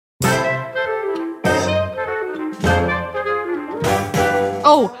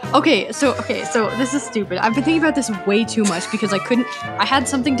Okay, so this is stupid. I've been thinking about this way too much because I had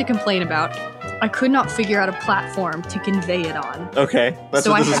something to complain about. I could not figure out a platform to convey it on. Okay, that's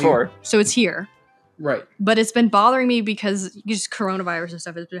what this is for. So it's here. Right. But it's been bothering me because just coronavirus and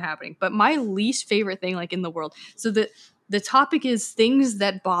stuff has been happening. But my least favorite thing, like, in the world, so the topic is things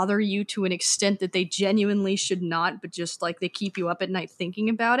that bother you to an extent that they genuinely should not, but just, like, they keep you up at night thinking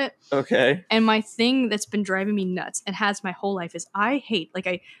about it. Okay. And my thing that's been driving me nuts and has my whole life is I hate,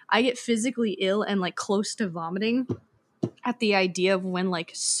 like, I get physically ill and, like, close to vomiting at the idea of when,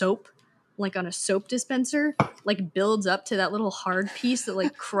 like, soap, like on a soap dispenser, like builds up to that little hard piece that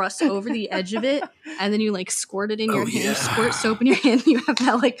like crusts over the edge of it, and then you like squirt it in your hand, squirt soap in your hand, and you have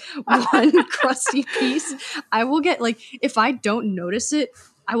that like one crusty piece. I will get like, if I don't notice it,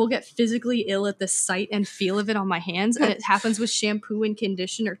 I will get physically ill at the sight and feel of it on my hands, and it happens with shampoo and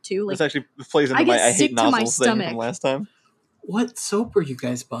conditioner too. Like, this actually plays into I hate nozzles thing from last time. What soap are you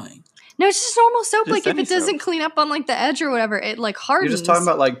guys buying? No, it's just normal soap. Just like if it doesn't clean up on like the edge or whatever, it like hardens. You're just talking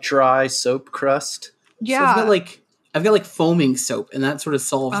about like dry soap crust? Yeah. So I've got like foaming soap, and that sort of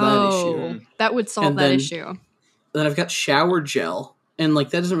solves that issue. That would solve that issue. Then I've got shower gel, and like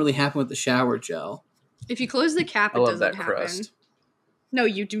that doesn't really happen with the shower gel. If you close the cap, it doesn't happen. Crust. No,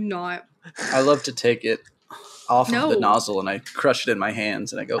 you do not. I love to take it off of the nozzle and I crush it in my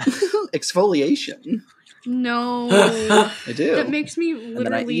hands and I go, exfoliation. No. I do. That makes me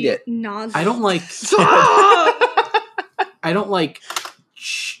literally nauseous. I don't like I don't like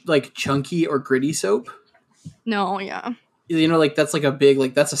chunky or gritty soap. No, yeah. You know, like that's like a big,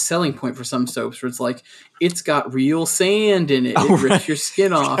 like that's a selling point for some soaps where it's like, it's got real sand in it. It rips your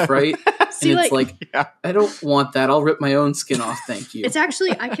skin off, right? See, and it's like I don't want that. I'll rip my own skin off, thank you. It's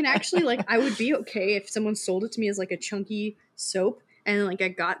actually, I can actually like, I would be okay if someone sold it to me as like a chunky soap and like I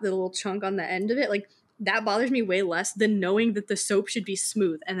got the little chunk on the end of it. Like, that bothers me way less than knowing that the soap should be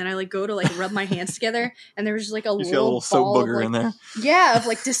smooth. And then I like go to like rub my hands together and there's just like a little soap ball booger of, like, in there. Yeah, of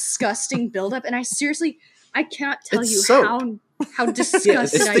like disgusting buildup. And I seriously, I cannot tell it's you soap. how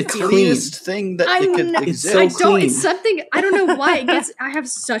disgusted it's I the feel. cleanest thing that it could exist. It's so clean. It's something, I don't know why it gets, I have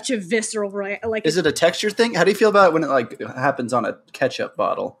such a visceral, like. Is it a texture thing? How do you feel about it when it like happens on a ketchup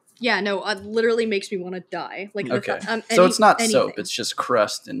bottle? Yeah, no, it literally makes me want to die. Like, okay. So it's not soap, it's just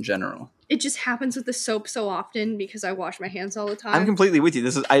crust in general. It just happens with the soap so often because I wash my hands all the time. I'm completely with you.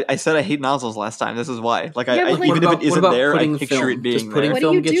 This is I said I hate nozzles last time. This is why. Like, like, even if it isn't there, I picture it being there. What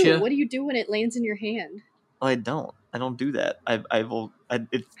do you do? What do you do when it lands in your hand? Well, I don't do that. I will. How do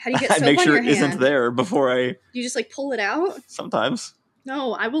you get soap I make on sure your it hand? isn't there before I. You just like pull it out. Sometimes.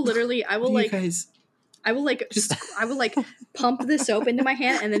 No, I will literally. I will like. I will like just. I will like pump the soap into my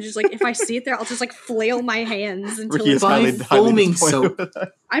hand, and then just like if I see it there, I'll just like flail my hands until it's buy foaming soap.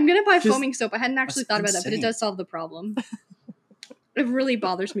 I'm gonna buy foaming soap. I hadn't actually thought about that, but it does solve the problem. It really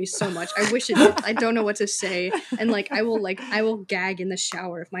bothers me so much. I wish it did. I don't know what to say. And like I will gag in the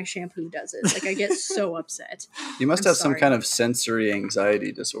shower if my shampoo does it. Like I get so upset. You must have some kind of sensory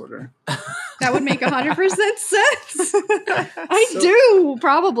anxiety disorder. That would make 100% sense. I do,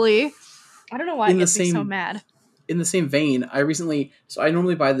 probably. I don't know why it gets me so mad. In the same vein, I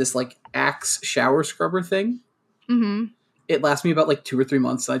normally buy this like Axe shower scrubber thing. Mm-hmm. It lasts me about like 2 or 3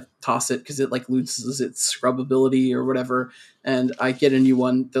 months. I toss it because it like loses its scrubbability or whatever, and I get a new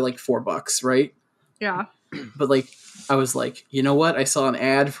one. They're like $4, right? Yeah. But like, I was like, you know what? I saw an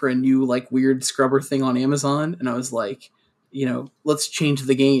ad for a new like weird scrubber thing on Amazon, and I was like, let's change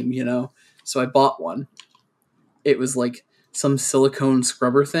the game, So I bought one. It was like some silicone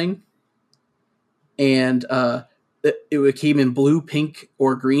scrubber thing, and it came in blue, pink,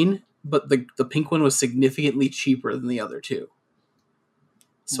 or green. But the pink one was significantly cheaper than the other two.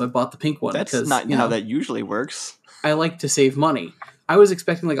 So I bought the pink one. That's not how that usually works. I like to save money. I was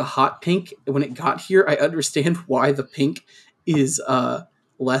expecting like a hot pink. When it got here, I understand why the pink is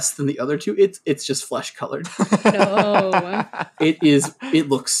less than the other two. It's just flesh colored. No. It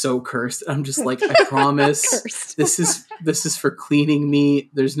looks so cursed. I'm just like, I promise this is for cleaning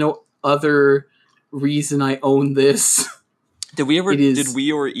me. There's no other reason I own this. Did we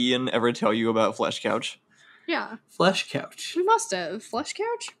or Ian ever tell you about Flesh Couch? Yeah. Flesh Couch. We must have. Flesh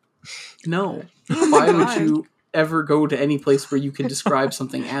Couch? No. Why would you ever go to any place where you can describe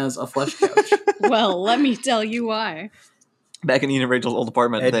something as a flesh couch? Well, let me tell you why. Back in Ian and Rachel's old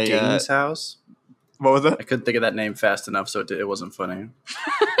apartment, Ed Gein's house? What was it? I couldn't think of that name fast enough, so it wasn't funny.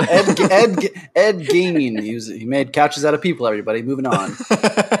 Ed Gein. He made couches out of people, everybody. Moving on.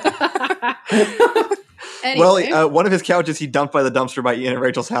 Anyway. Well, one of his couches he dumped by the dumpster by Ian and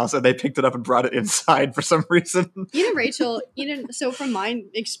Rachel's house, and they picked it up and brought it inside for some reason. Ian and Rachel, so from my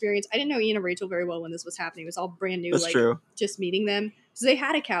experience, I didn't know Ian and Rachel very well when this was happening. It was all brand new, That's true. Just meeting them. So they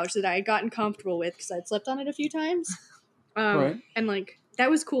had a couch that I had gotten comfortable with because I'd slept on it a few times. Right. And like that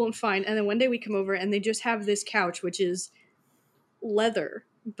was cool and fine. And then one day we come over and they just have this couch, which is leather,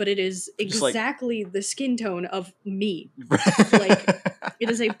 but it is Just like- exactly the skin tone of me. like It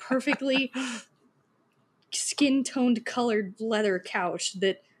is a perfectly skin toned colored leather couch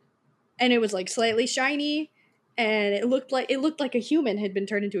and it was like slightly shiny, and it looked like a human had been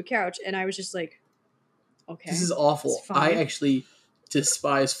turned into a couch, and I was just like, okay, This is awful. it's fine. I actually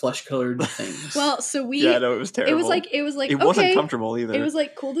despise flesh-colored things. Well, so we yeah, no, it was terrible. it was like it okay, wasn't comfortable either. it was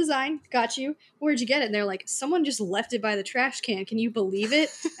like cool design, got you. Where'd you get it? And they're like, someone just left it by the trash can. Can you believe it?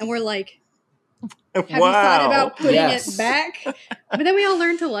 And we're like, have you thought about putting Yes. it back? But then we all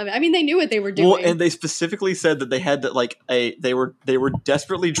learned to love it. I mean, they knew what they were doing. Well, and they specifically said that they had to they were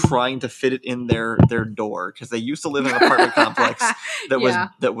desperately trying to fit it in their door because they used to live in an apartment complex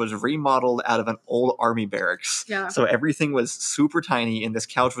that was remodeled out of an old army barracks. Yeah. So everything was super tiny, and this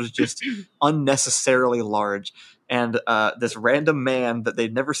couch was just unnecessarily large. And this random man that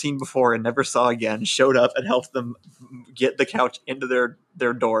they'd never seen before and never saw again showed up and helped them get the couch into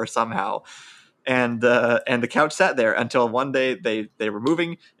their door somehow. And the couch sat there until one day they were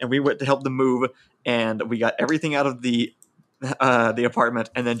moving, and we went to help them move, and we got everything out of the apartment,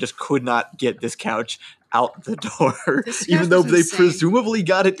 and then just could not get this couch out the door, This even couch though was they insane. presumably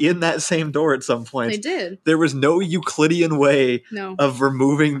got it in that same door at some point. They did. There was no Euclidean way No. of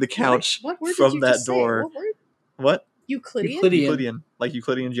removing the couch What word from did you that just say? door. What word? What? Euclidean? Euclidean. Like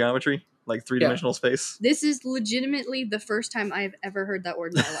Euclidean geometry, like three-dimensional space. This is legitimately the first time I've ever heard that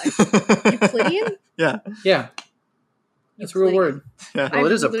word in my life. Euclidean? Yeah. That's a real Euclidean. word. Yeah. Well,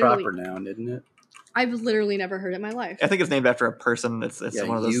 it is a literally- proper noun, isn't it? I've literally never heard it in my life. I think it's named after a person. It's Yeah,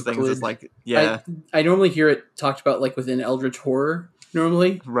 one of those things. Euclid. It's like I normally hear it talked about like within Eldritch Horror.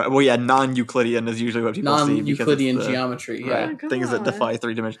 Normally, right. Well, yeah, non-Euclidean is usually what people see because non-Euclidean it's the, geometry. Yeah. Oh my right, things that God. defy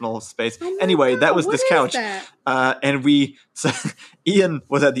three-dimensional space. Oh my Anyway, that God, was what this is couch, that? and so Ian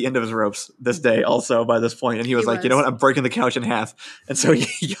was at the end of his ropes this day. Also, by this point, and he was like, "You know was. what? I'm breaking the couch in half." And so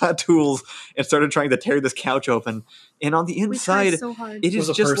he got tools and started trying to tear this couch open. And on the We tried inside, so hard. it was is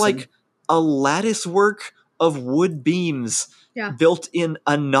a just person. like a lattice work of wood beams. Yeah. Built in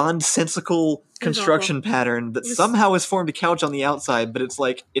a nonsensical construction pattern that It was- somehow has formed a couch on the outside, but it's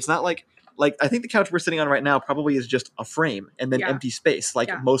not like I think the couch we're sitting on right now probably is just a frame and then Yeah. empty space, like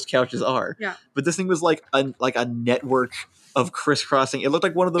Yeah. most couches are. Yeah. But this thing was like a network of crisscrossing. It looked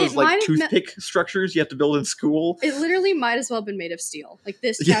like one of those It might have toothpick structures you have to build in school. It literally might as well have been made of steel. Like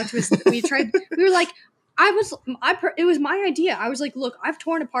this couch was. We were like, it was my idea. I was like, look, I've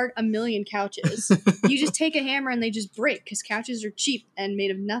torn apart a million couches. You just take a hammer and they just break because couches are cheap and made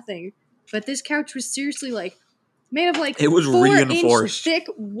of nothing. But this couch was seriously like made of like It was 4-inch reinforced. thick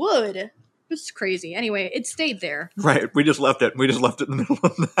wood. It was crazy. Anyway, it stayed there. Right. We just left it. We just left it in the middle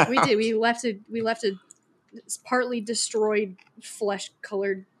of the house. We did. We left a partly destroyed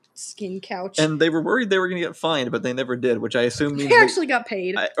flesh-colored skin couch. And they were worried they were going to get fined, but they never did, which I assume means they actually got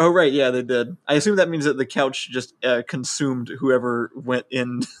paid. oh right, yeah, they did. I assume that means that the couch just consumed whoever went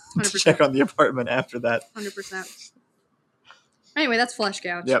in to 100%. check on the apartment after that. 100%. Anyway, that's flesh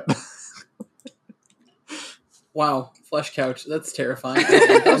couch. Yep. Wow, flesh couch. That's terrifying.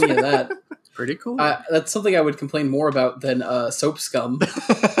 I don't think any of that. Pretty cool. That's something I would complain more about than soap scum.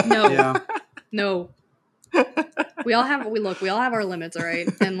 No, yeah. no. We all have our limits, all right?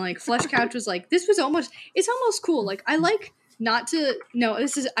 And like flesh couch was like it's almost cool. Like I like not to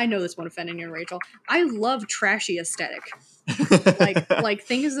I know this won't offend anyone, Rachel. I love trashy aesthetic. Like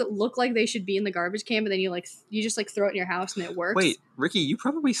things that look like they should be in the garbage can, but then you just like throw it in your house and it works. Wait, Ricky, you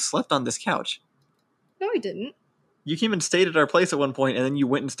probably slept on this couch. No, I didn't. You came and stayed at our place at one point, and then you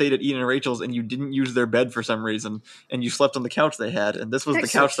went and stayed at Ian and Rachel's, and you didn't use their bed for some reason, and you slept on the couch they had, and this was the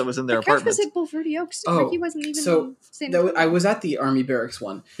couch that was in their The couch apartment. was at Bulverde Oaks. Oh, Ricky wasn't even so staying That at I was at the Army Barracks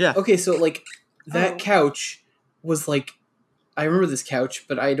one. Yeah. Okay, so like that Oh. couch was like, I remember this couch,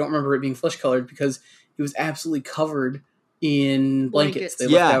 but I don't remember it being flesh colored because it was absolutely covered in blankets. Blankets. They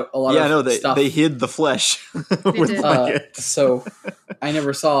left out a lot of stuff. they hid the flesh with did. blankets. So I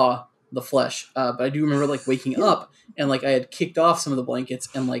never saw the flesh, but I do remember like waking up and like I had kicked off some of the blankets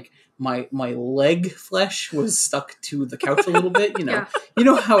and like my leg flesh was stuck to the couch a little bit. You know, Yeah. You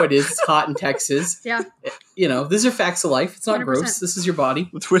know how it is. It's hot in Texas. Yeah. You know, these are facts of life. It's not 100%. gross. This is your body.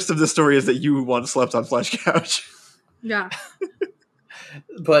 The twist of this story is that you once slept on flesh couch. Yeah.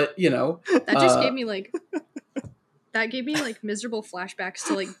 But you know, That just gave me like miserable flashbacks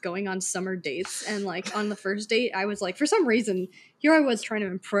to like going on summer dates, and like on the first date I was like, for some reason here I was trying to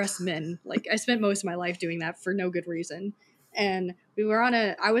impress men. Like I spent most of my life doing that for no good reason. And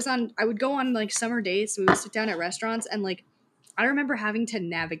I would go on like summer dates, we would sit down at restaurants, and like I remember having to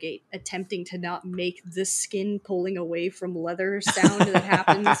navigate, attempting to not make the skin pulling away from leather sound that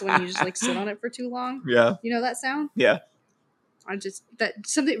happens when you just like sit on it for too long. Yeah. You know that sound? Yeah.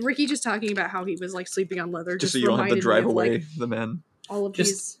 Something Ricky just talking about how he was like sleeping on leather Just just so you don't have to reminded drive me of away like the men. all of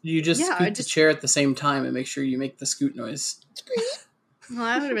these. You just Yeah, scoot the chair at the same time and make sure you make the scoot noise. Well,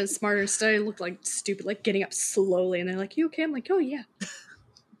 I would have been smarter. Instead, I looked like stupid, like getting up slowly, and they're like, "You okay?" I'm like, "Oh yeah."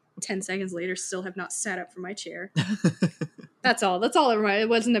 10 seconds later, still have not sat up from my chair. That's all. That's all it reminded. It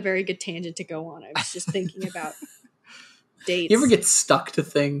wasn't a very good tangent to go on. I was just thinking about dates. You ever get stuck to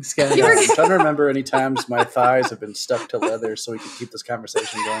things, guys? You ever I'm trying to remember any times my thighs have been stuck to leather so we can keep this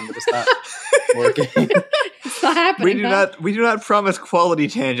conversation going, but it's not working. It's not happening. We do not promise quality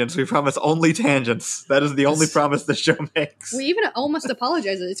tangents. We promise only tangents. That is the only promise the show makes. We even almost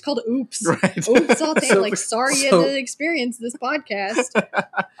apologize. It's called Oops. Right. Oops, all So- like, sorry you had to experience this podcast.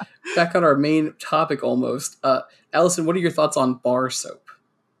 Back on our main topic almost. Allison, what are your thoughts on bar soap?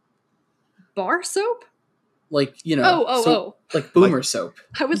 Bar soap? Like, you know, like boomer soap.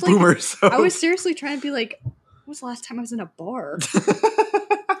 I was like, Boomer soap. I was seriously trying to be like, when was the last time I was in a bar?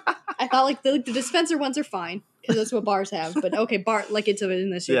 I thought like the dispenser ones are fine because that's what bars have. But okay, bar like it's in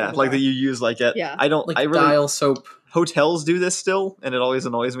the shape Yeah, of a like bar. that you use like at. Yeah. I don't. Like I really. dial soap. Hotels do this still, and it always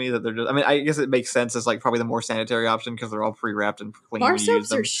annoys me that they're just. I mean, I guess it makes sense as like probably the more sanitary option because they're all pre-wrapped and clean. Bar when you use soaps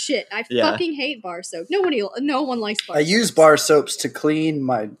them. are shit. I Yeah. fucking hate bar soap. No one likes bar I soaps. use bar soaps to clean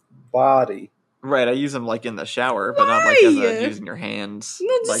my body. Right, I use them like in the shower, but not like as Why? using your hands.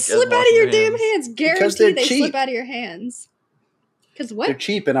 No, just like, as slip out of washing your damn hands. hands. Because Guarantee they're they cheap. slip out of your hands. Because They're what?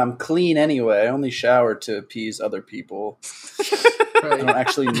 cheap and I'm clean anyway. I only shower to appease other people. I don't Right.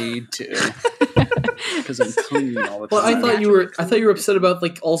 actually need to because I'm clean all the time. Well, I thought you Naturally were upset about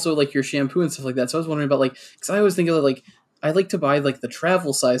like also like your shampoo and stuff like that. So I was wondering about like because I always think of like I like to buy like the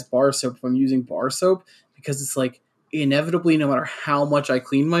travel size bar soap if I'm using bar soap because it's like inevitably no matter how much I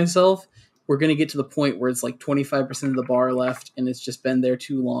clean myself, we're gonna get to the point where it's like 25% of the bar left and it's just been there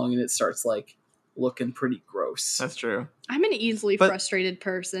too long and it starts like looking pretty gross. That's true. I'm an easily But- frustrated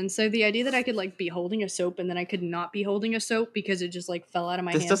person, so the idea that I could like be holding a soap and then I could not be holding a soap because it just like fell out of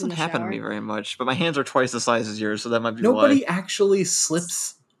my This hands. doesn't in the happen to shower. me very much, but my hands are twice the size as yours, so that might be Nobody why. actually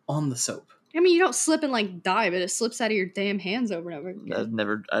slips on the soap. I mean, you don't slip and like die, but it slips out of your damn hands over and over again. I've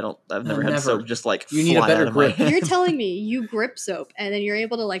never had Never. soap just like You need a fly better out of my grip. hand. You're telling me you grip soap and then you're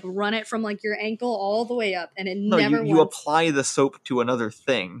able to like run it from like your ankle all the way up and it No, never you once. apply the soap to another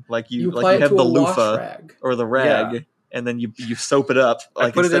thing, like you apply have it to the a wash loofah rag. or the rag, Yeah. and then you soap it up. I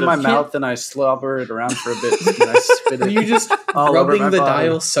Like put it instead in my of- mouth and I slobber it around for a bit and I spit Are it. you just all over rubbing my the body.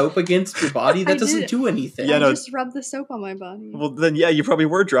 dial soap against your body? That I doesn't did. do anything. Yeah, I no. just rubbed the soap on my body. Well, then yeah, you probably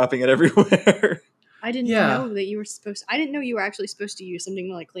were dropping it everywhere. I didn't Yeah. know that you were supposed. I didn't know you were actually supposed to use something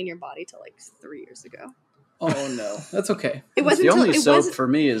to like clean your body till like 3 years ago. Oh no, that's okay. It wasn't The until only it soap wasn't, for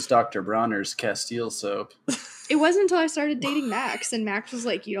me is Dr. Bronner's Castile soap. it wasn't until I started dating Max and Max was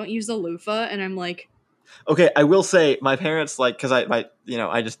like, "You don't use the loofah," and I'm like, Okay, I will say my parents because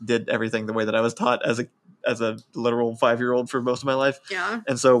I just did everything the way that I was taught as a literal 5-year-old for most of my life, "Yeah,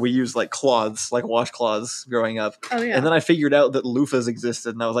 and so we used like cloths, like washcloths, growing up. oh yeah, And then I figured out that loofahs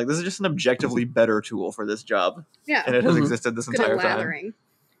existed, and I was like, this is just an objectively better tool for this job, yeah." and it has Mhm. existed this Good at entire time. lathering.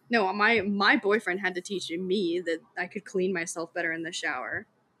 No, my boyfriend had to teach me that I could clean myself better in the shower.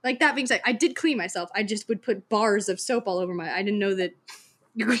 Like that being said, I did clean myself. I just would put bars of soap all over my. I didn't know that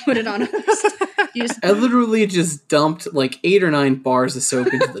you could put it on others. You just I literally just dumped like 8 or 9 bars of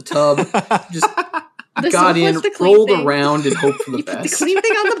soap into the tub, just The got soap in, was the clean rolled thing. around, and hoped for the You put the best. clean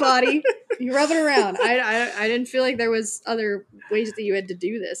thing on the body. You rub it around. I didn't feel like there was other ways that you had to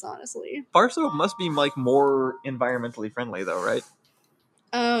do this. Honestly, Bar soap must be like more environmentally friendly, though, right?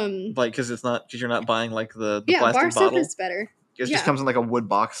 Like because you're not buying like the yeah, plastic bar soap bottle. is better. It yeah. just comes in like a wood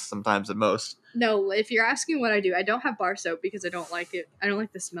box sometimes at most. No, if you're asking what I do, I don't have bar soap because I don't like it. I don't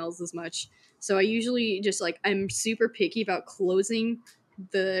like the smells as much. So I usually just like I'm super picky about closing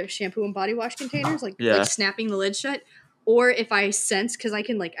the shampoo and body wash containers, like Yeah. snapping the lid shut. Or if I sense, because I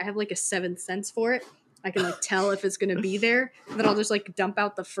can like I have like a seventh sense for it. I can like tell if it's gonna be there. Then I'll just like dump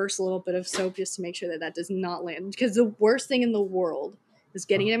out the first little bit of soap just to make sure that that does not land. Because the worst thing in the world is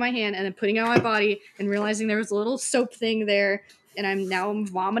getting it in my hand and then putting it on my body and realizing there was a little soap thing there, and I'm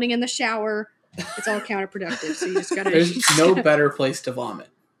vomiting in the shower. It's all counterproductive. So you just gotta. There's no better place to vomit.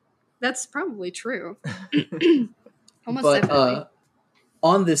 That's probably true. Almost But definitely.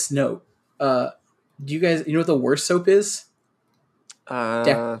 on this note, do you guys know what the worst soap is?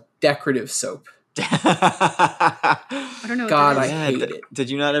 Decorative soap. I don't know. What God, that I is. hate it. Did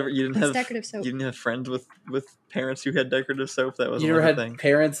you not ever? You didn't What's have decorative soap? You didn't have friends with parents who had decorative soap. That was You never another had thing.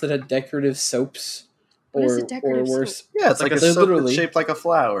 parents that had decorative soaps? What is or a decorative worse. soap? Yeah, it's Like like, a a soap literally- that's shaped like a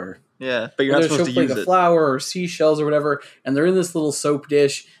flower. Yeah, but you're Or not they're supposed to shaped like use a it. flower or seashells or whatever, and they're in this little soap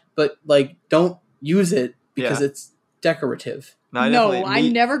dish, but like don't use it because Yeah. it's decorative. No, No, I me-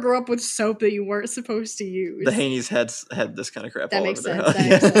 never grew up with soap that you weren't supposed to use. The Haney's had this kind of crap That all makes over their sense,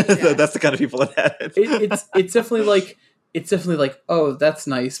 that house. makes sense, yeah. That's the kind of people that had it. It's definitely like, oh, that's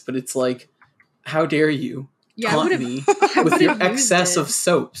nice, but it's like, how dare you Yeah, I taunt would've- me I with your would've used excess it. of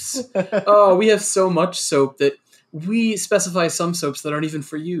soaps? Oh, we have so much soap that we specify some soaps that aren't even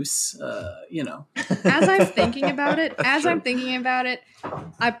for use. As I'm thinking about it,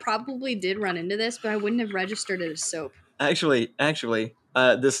 true. I probably did run into this, but I wouldn't have registered it as soap. Actually,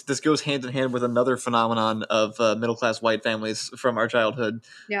 this goes hand in hand with another phenomenon of middle class white families from our childhood,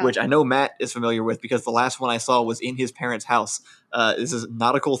 Yeah. which I know Matt is familiar with because the last one I saw was in his parents' house. This is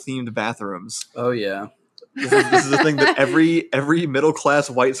nautical themed bathrooms. Oh yeah. This is a thing that every middle class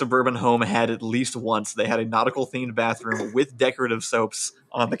white suburban home had at least once. They had a nautical themed bathroom with decorative soaps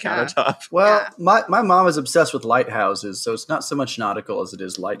on the Yeah. countertop. Well, Yeah. my mom is obsessed with lighthouses, so it's not so much nautical as it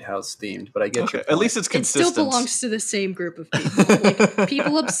is lighthouse themed. But I get Okay, your at point. least it's It consistent. still belongs to the same group of people. Like,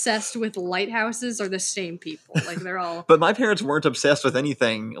 people obsessed with lighthouses are the same people. Like, they're all... But my parents weren't obsessed with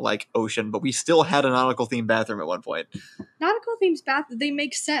anything like ocean, but we still had a nautical themed bathroom at one point. Nautical themes they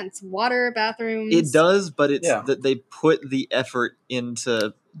make sense. Water, bathrooms... It does, but it's Yeah. that they put the effort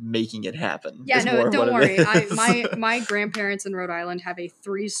into making it happen. Yeah, is no, more what don't it worry. is. My grandparents in Rhode Island have a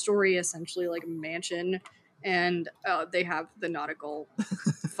 3-story, essentially, like, mansion, and they have the nautical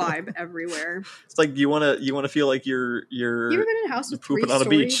vibe everywhere. It's like you want to feel like you're You ever been in a house with 3 pooping on a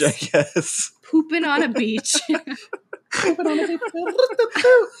stories? beach, I guess. Pooping on a beach.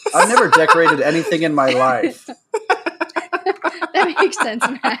 I've never decorated anything in my life. That makes sense,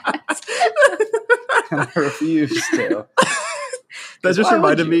 Matt. I refuse to. That just Why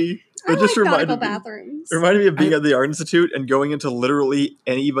would reminded you? me. I It just like nautical reminded me. bathrooms. It reminded me of being at the Art Institute and going into literally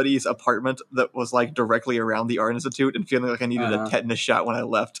anybody's apartment that was like directly around the Art Institute and feeling like I needed a tetanus shot when I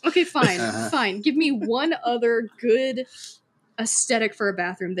left. Okay, fine, Uh-huh. fine. Give me one other good aesthetic for a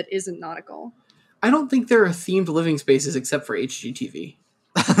bathroom that isn't nautical. I don't think there are themed living spaces except for HGTV.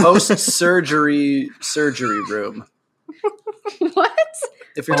 Post surgery room. What?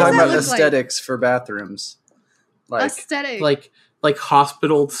 If you're What talking does that about look like? aesthetics for bathrooms, like Aesthetic. Like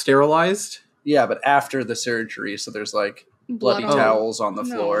hospital sterilized. yeah, but after the surgery, so there's like bloody on- towels on the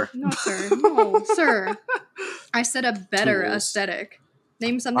No, floor. No, sir. No, sir. I said a better Tools. aesthetic.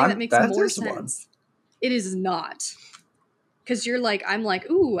 Name something that makes that more is one. sense. It is not. Because you're like, I'm like,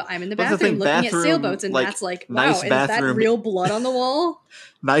 ooh, I'm in the What's the bathroom thing? looking Bathroom, at sailboats, and like, Matt's like, wow, nice is that bathroom- real blood on the wall?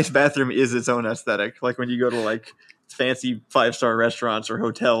 Nice bathroom is its own aesthetic. Like when you go to like fancy 5-star restaurants or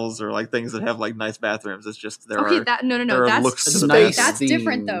hotels or like things that have like nice bathrooms, it's just there Okay, are that no, there are that's looks to the Nice that's bathroom.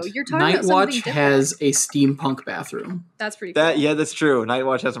 different though. themed. You're talking Night about something Watch different. has a steampunk bathroom. That's pretty cool. That yeah, that's true. Night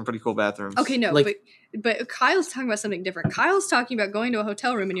Watch has some pretty cool bathrooms. Okay, no, Like- but Kyle's talking about something different. Kyle's talking about going to a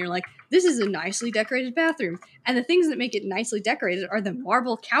hotel room and you're like, this is a nicely decorated bathroom. And the things that make it nicely decorated are the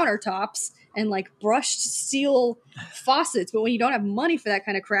marble countertops and like brushed steel faucets. But when you don't have money for that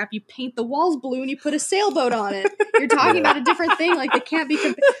kind of crap, you paint the walls blue and you put a sailboat on it. You're talking Yeah. about a different thing. Like they can't be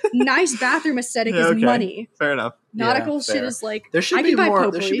nice bathroom aesthetic Yeah, is okay. money. Fair enough. Nautical Yeah, shit fair. is like There should I be can buy more.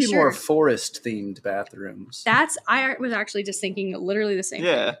 potpourri, There should be sure. more forest themed bathrooms. I was actually just thinking literally the same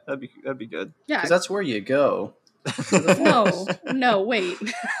Yeah, thing. that'd be good. Yeah. Because that's where you go. No, wait.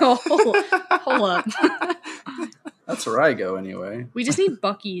 Hold up. That's where I go anyway. We just need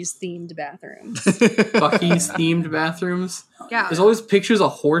Bucky's themed bathrooms. Bucky's themed bathrooms. Yeah. There's always pictures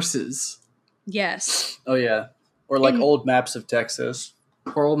of horses Yes. Oh yeah, or like And- old maps of Texas.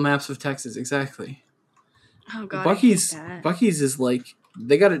 or old maps of Texas. Exactly. Oh god. Bucky's I hate that. Bucky's is like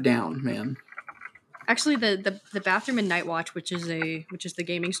they got it down, man. Actually, the bathroom in Night Watch, which is the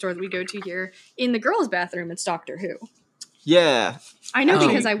gaming store that we go to here, in the girls' bathroom, it's Doctor Who. Yeah, I know Oh.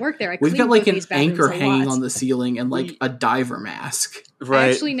 because I work there. I We've clean got like an both these bathrooms anchor a hanging lot. on the ceiling and like We- a diver mask. right. I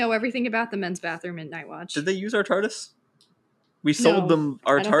actually know everything about the men's bathroom in Night Watch. Did they use our TARDIS? We sold No, them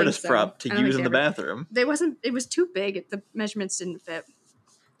our I don't think TARDIS so. prop to I don't use think in they the ever- bathroom. It was too big. The measurements didn't fit.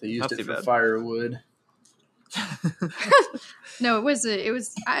 They used Not it too for bad. firewood. No, it was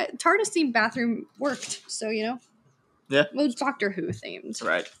TARDIS themed bathroom worked. So Yeah. Well, it was Doctor Who themed.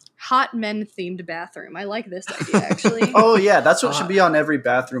 Right. Hot men themed bathroom. I like this idea actually. Oh yeah, that's what should be on every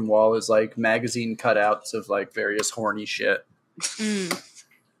bathroom wall. Is like magazine cutouts of like various horny shit. Mm.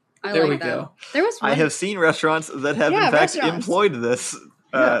 I There like we that. go. There was one I have seen restaurants that have Yeah, in fact restaurants. employed this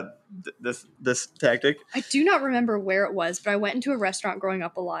this tactic. I do not remember where it was, but I went into a restaurant growing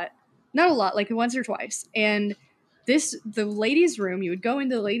up a lot. Not a lot, like once or twice. And the ladies' room, you would go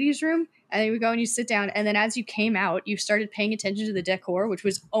into the ladies' room and then you would go and you sit down, and then as you came out, you started paying attention to the decor, which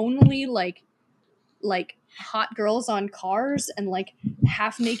was only like hot girls on cars and like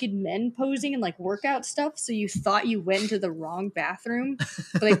half naked men posing and like workout stuff. So you thought you went into the wrong bathroom,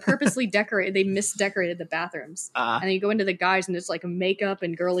 but they purposely misdecorated the bathrooms. And then you go into the guys and it's like makeup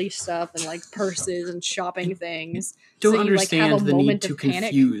and girly stuff and like purses and shopping things. Don't so you, understand like, have a the need moment to of panic.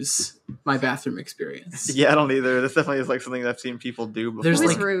 confuse my bathroom experience. Yeah, I don't either. This definitely is like something that I've seen people do before. There's It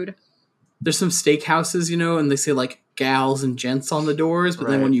was like- rude. There's some steakhouses, and they say like gals and gents on the doors, but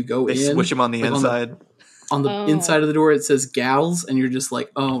then when you go they in, switch them on the like, inside. on the inside of the door, it says gals, and you're just like,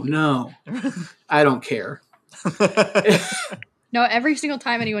 oh no, I don't care. No, every single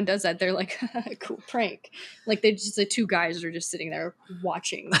time anyone does that, they're like, cool prank. Like they just the two guys are just sitting there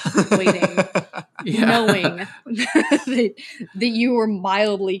watching, waiting, knowing that you were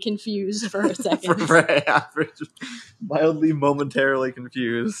mildly confused for a second. Mildly, momentarily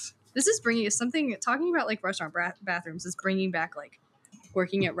confused. This is bringing something. Talking about like restaurant bathrooms is bringing back like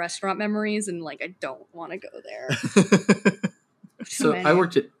working at restaurant memories, and like I don't want to go there. So I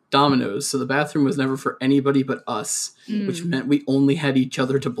worked at Domino's, so the bathroom was never for anybody but us, which meant we only had each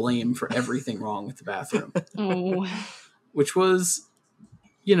other to blame for everything wrong with the bathroom. Oh, which was,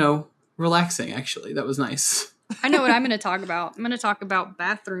 relaxing. Actually, that was nice. I know what I'm going to talk about. I'm going to talk about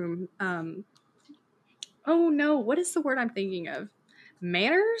bathroom. Oh no, what is the word I'm thinking of?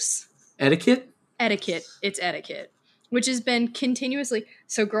 Manners? Etiquette? Etiquette. It's etiquette, which has been continuously.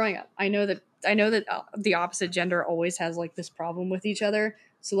 So growing up, I know that the opposite gender always has like this problem with each other.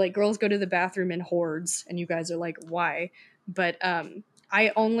 So like girls go to the bathroom in hordes, and you guys are like, why? But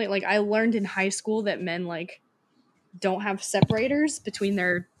I learned in high school that men like don't have separators between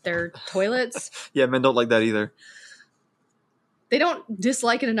their toilets. Yeah, men don't like that either. They don't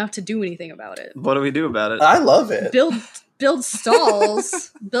dislike it enough to do anything about it. What do we do about it? I love it. Build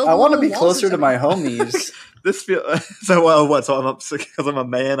stalls. I want to be walls closer or to my something. homies. This feel so what? So because I'm a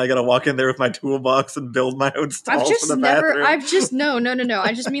man, I gotta walk in there with my toolbox and build my own stalls for the bathroom. No. I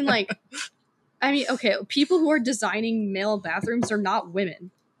just mean okay, people who are designing male bathrooms are not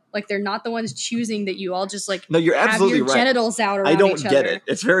women. Like they're not the ones choosing that you all just like no, you're have absolutely your right. genitals out around I don't each get other. it.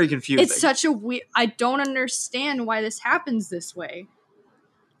 It's very confusing. It's such a weird. I don't understand why this happens this way.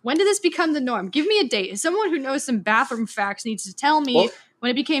 When did this become the norm? Give me a date. Someone who knows some bathroom facts needs to tell me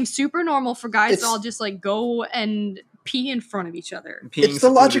when it became super normal for guys to all just like go and pee in front of each other. It's the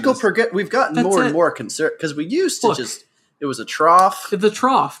logical progression. We've gotten more and more concerned because we used to it was a trough. The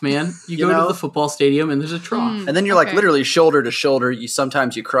trough, man. You go to the football stadium and there's a trough. And then you're like literally shoulder to shoulder.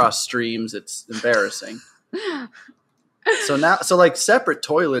 Sometimes you cross streams. It's embarrassing. So like separate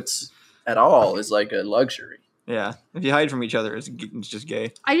toilets at all is like a luxury. Yeah, if you hide from each other, it's just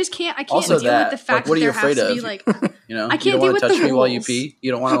gay. I can't also deal with the fact what are that you there has afraid to of? be like you don't I can't want deal to touch with the me while you rules. pee.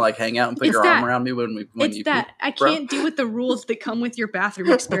 You don't want to like hang out and put your arm around me when you pee. I can't deal with the rules that come with your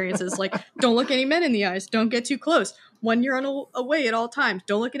bathroom experiences. Like, don't look any men in the eyes. Don't get too close. When you're away at all times.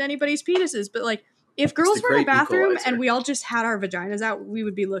 Don't look at anybody's penises. But like, if girls were in a bathroom and we all just had our vaginas out, we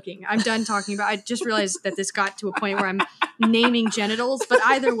would be looking. I'm done talking about. I just realized that this got to a point where I'm naming genitals. But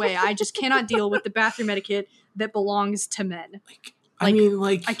either way, I just cannot deal with the bathroom etiquette that belongs to men. I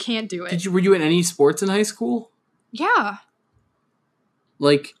can't do it. Were you in any sports in high school? Yeah.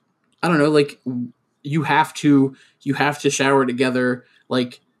 Like, I don't know, like you have to shower together.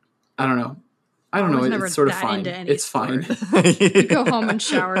 Like, I don't know. It's sort of fine. It's fine. You go home and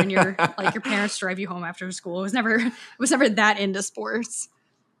shower, and your parents drive you home after school. It was never that into sports.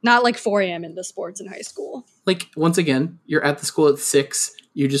 Not like 4 a.m. into sports in high school. Like, once again, you're at the school at 6.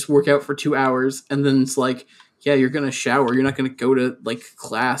 You just work out for 2 hours, and then it's like, yeah, you're gonna shower. You're not gonna go to like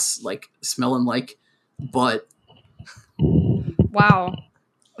class like smelling like butt. Wow.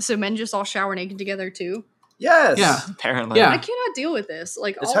 So men just all shower naked together too? Yes. Yeah. Apparently. Yeah. I cannot deal with this.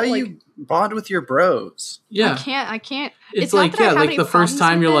 Like, it's how you bond with your bros. Yeah. I can't. It's like, yeah, like the first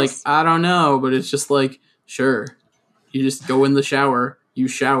time you're like, I don't know, but it's just like, sure. You just go in the shower, you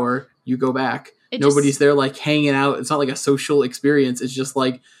shower, you go back. Nobody's there like hanging out. It's not like a social experience. It's just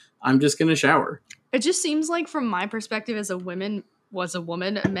like, I'm just going to shower. It just seems like from my perspective as a woman,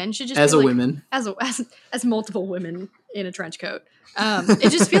 men should just as be a like, woman, as multiple women in a trench coat. It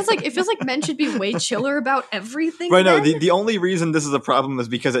just feels like men should be way chiller about everything. Right. No, the only reason this is a problem is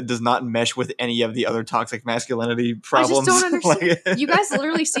because it does not mesh with any of the other toxic masculinity problems. I just don't understand. You guys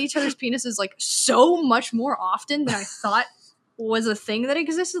literally see each other's penises like so much more often than I thought was a thing that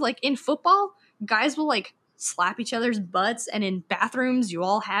existed. Like in football, guys will like slap each other's butts, and in bathrooms, you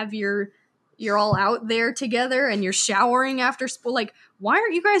all have you're all out there together and you're showering after sport. Like, why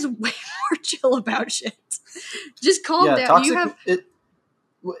aren't you guys way more chill about shit? Just calm Yeah, down. toxic. You have. It,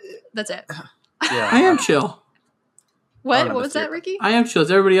 That's it. yeah, I am chill. What? I'm What was with that, you. Ricky? I am chill.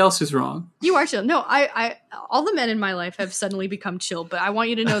 It's everybody else who's wrong. You are chill. No, all the men in my life have suddenly become chill, but I want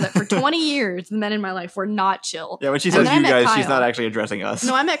you to know that for 20 years, the men in my life were not chill. Yeah, when she And says then I you met guys, she's Kyle. not actually addressing us.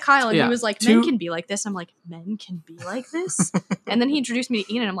 No, I met Kyle and Yeah, he was like, men can be like this. I'm like, men can be like this? And then he introduced me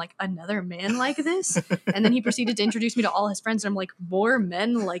to Ian and I'm like, another man like this? And then he proceeded to introduce me to all his friends and I'm like, more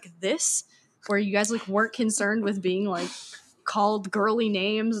men like this? Where you guys like weren't concerned with being like called girly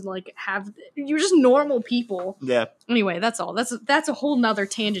names and like you're just normal people. Yeah, Anyway, that's all. That's a whole nother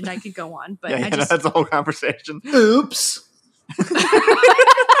tangent I could go on. But yeah, I just that's the whole conversation. Oops.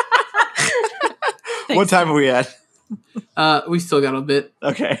 What time are we at? We still got a bit.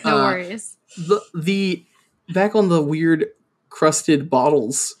 Okay. no Uh, worries. The back on the weird crusted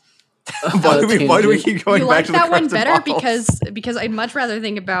bottles. Why do we tangent. keep going You back like to the that one crusted better bottles? because I'd much rather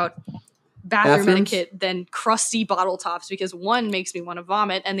think about bathroom Bathrooms? etiquette than crusty bottle tops because one makes me want to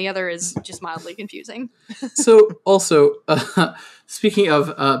vomit and the other is just mildly confusing. So also, speaking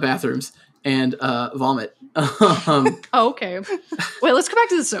of bathrooms and vomit, Oh, okay. Wait, let's go back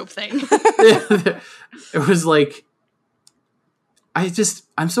to the soap thing. it was like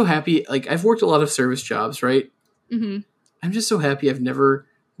I'm so happy. Like I've worked a lot of service jobs, right? hmm I'm just so happy I've never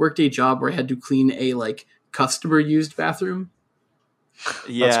worked a job where I had to clean a like customer used bathroom.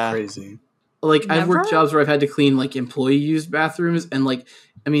 Yeah. That's crazy. Like I've worked Never? jobs where I've had to clean like employee used bathrooms, and like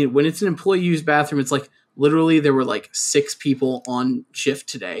I mean, when it's an employee used bathroom, it's like literally there were like 6 people on shift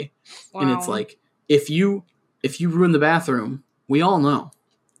today, and it's Wow. like if you ruin the bathroom, we all know,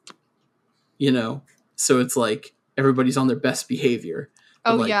 you know. So it's like everybody's on their best behavior.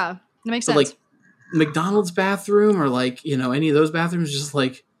 Oh, like- yeah. That makes But sense. like McDonald's bathroom or like any of those bathrooms, just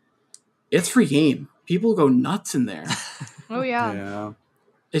like it's free game. People go nuts in there. Oh, yeah. Yeah.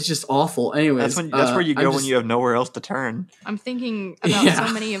 It's just awful. Anyways, That's where you I'm go just- when you have nowhere else to turn. I'm thinking about Yeah.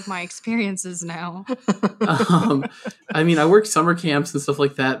 so many of my experiences now. I mean, I work summer camps and stuff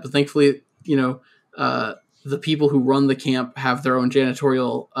like that, but thankfully, the people who run the camp have their own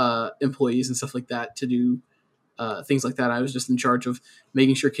janitorial employees and stuff like that to do things like that. I was just in charge of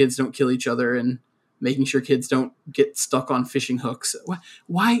making sure kids don't kill each other and making sure kids don't get stuck on fishing hooks.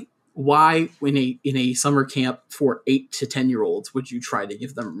 Why in a summer camp for 8 to 10-year-olds would you try to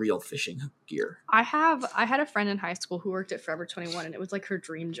give them real fishing gear? I had a friend in high school who worked at Forever 21 and it was like her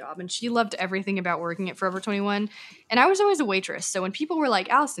dream job and she loved everything about working at Forever 21 and I was always a waitress. So when people were like,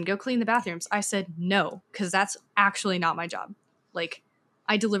 Allison, go clean the bathrooms, I said no, because that's actually not my job. Like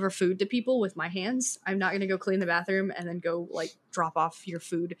I deliver food to people with my hands. I'm not going to go clean the bathroom and then go like drop off your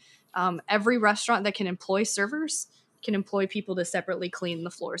food. Every restaurant that can employ servers can employ people to separately clean the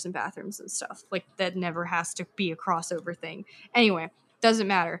floors and bathrooms and stuff. Like that never has to be a crossover thing. Anyway, doesn't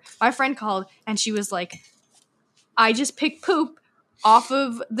matter. My friend called and she was like, I just picked poop off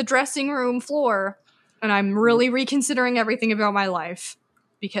of the dressing room floor and I'm really reconsidering everything about my life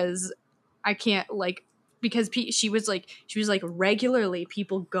because I can't like, because she was like regularly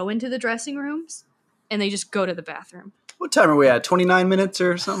people go into the dressing rooms and they just go to the bathroom. What time are we at? 29 minutes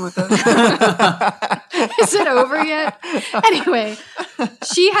or something like that? Is it over yet? Anyway,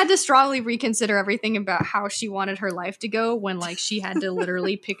 she had to strongly reconsider everything about how she wanted her life to go when like she had to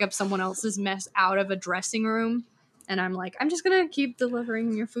literally pick up someone else's mess out of a dressing room. And I'm like, I'm just going to keep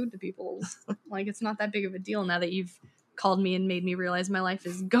delivering your food to people. Like, it's not that big of a deal now that you've called me and made me realize my life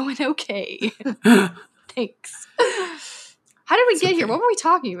is going okay. Thanks. How did we get here? What were we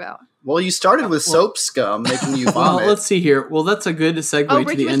talking about? Well, you started with soap scum making you Well, vomit. let's see here. Well, that's a good segue Oh, to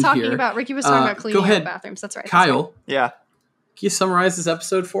Ricky the was end talking here. about cleaning go ahead. out bathrooms. That's right. that's Kyle, Yeah. can you summarize this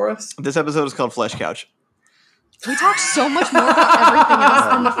episode for us? This episode is called Flesh Couch. right. We talked so much more about everything else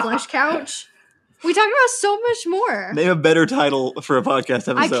than the flesh couch. We talked about so much more. Name a better title for a podcast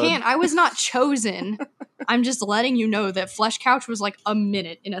episode. I can't. I was not chosen. I'm just letting you know that Flesh Couch was like a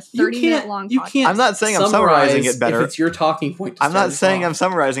minute in a 30-minute long podcast. You can't. I'm not saying I'm summarize summarizing it better. If it's your talking point. To I'm not start us saying off. I'm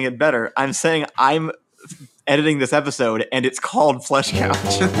summarizing it better. I'm saying I'm editing this episode and it's called Flesh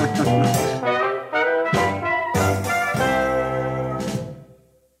Couch.